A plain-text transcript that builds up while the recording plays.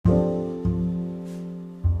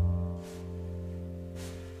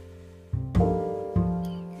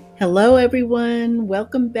Hello, everyone.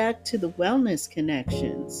 Welcome back to the Wellness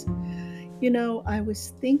Connections. I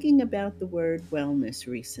was thinking about the word wellness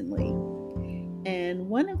recently, and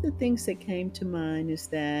one of the things that came to mind is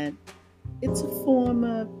that it's a form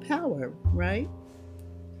of power, right?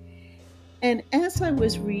 And as I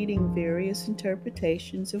was reading various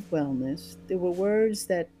interpretations of wellness, there were words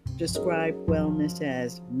that describe wellness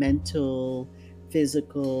as mental,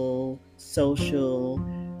 physical, social,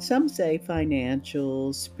 some say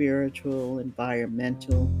financial, spiritual,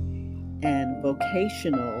 environmental, and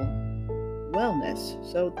vocational wellness.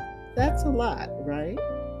 So that's a lot, right?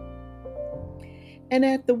 And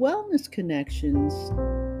at the Wellness Connections,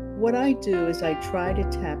 what I do is I try to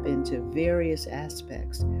tap into various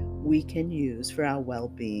aspects we can use for our well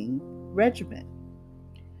being regimen.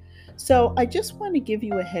 So I just want to give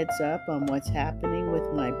you a heads up on what's happening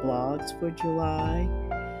with my blogs for July.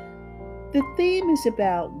 The theme is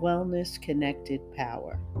about wellness connected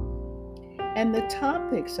power. And the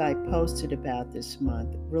topics I posted about this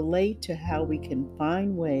month relate to how we can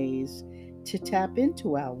find ways to tap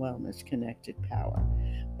into our wellness connected power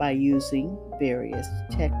by using various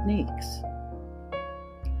techniques.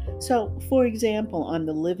 So, for example, on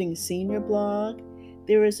the Living Senior blog,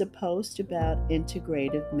 there is a post about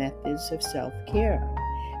integrative methods of self care.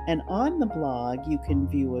 And on the blog, you can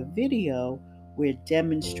view a video where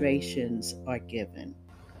demonstrations are given.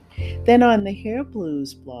 Then on the Hair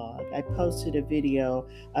Blues blog, I posted a video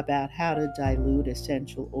about how to dilute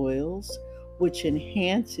essential oils, which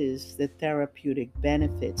enhances the therapeutic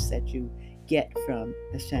benefits that you get from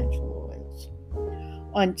essential oils.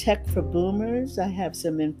 On Tech for Boomers, I have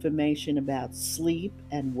some information about sleep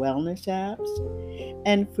and wellness apps.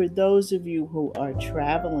 And for those of you who are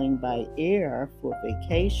traveling by air for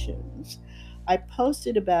vacations, I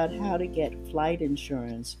posted about how to get flight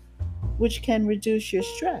insurance, which can reduce your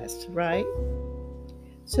stress, right?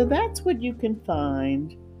 So that's what you can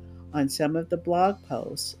find on some of the blog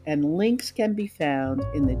posts, and links can be found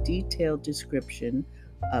in the detailed description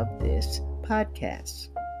of this podcast.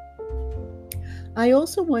 I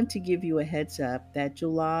also want to give you a heads up that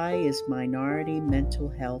July is Minority Mental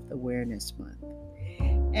Health Awareness Month,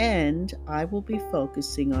 and I will be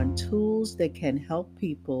focusing on tools that can help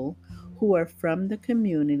people who are from the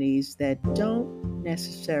communities that don't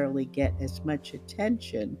necessarily get as much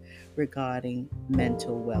attention regarding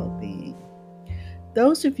mental well being.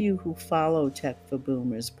 Those of you who follow Tech for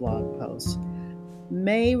Boomers blog posts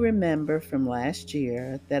may remember from last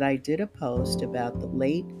year that I did a post about the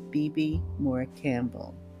late Bebe Moore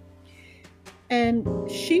Campbell. And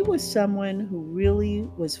she was someone who really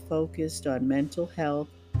was focused on mental health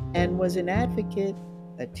and was an advocate,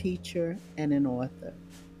 a teacher, and an author.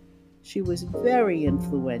 She was very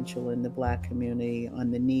influential in the Black community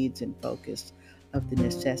on the needs and focus of the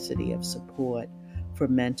necessity of support for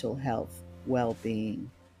mental health well being.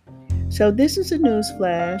 So, this is a news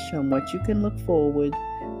flash on what you can look forward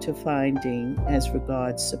to finding as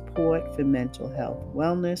regards support for mental health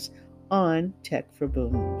wellness on Tech for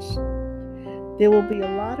Boomers. There will be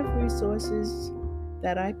a lot of resources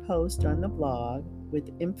that I post on the blog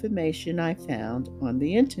with information I found on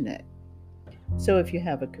the internet. So if you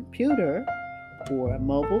have a computer or a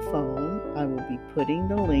mobile phone, I will be putting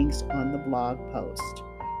the links on the blog post,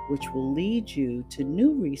 which will lead you to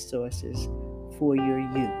new resources for your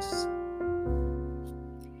use.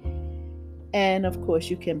 And of course,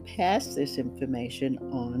 you can pass this information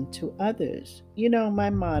on to others. My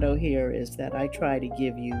motto here is that I try to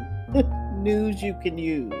give you news you can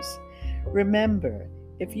use. Remember,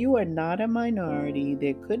 if you are not a minority,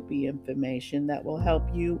 there could be information that will help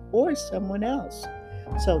you or someone else.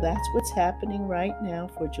 So that's what's happening right now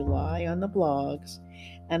for July on the blogs.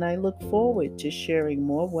 And I look forward to sharing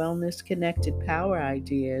more wellness connected power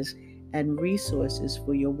ideas and resources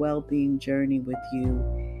for your well being journey with you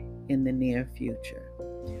in the near future.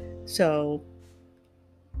 So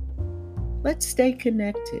let's stay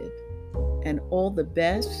connected, and all the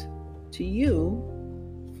best to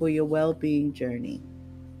you for your well being journey.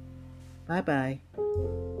 Bye bye.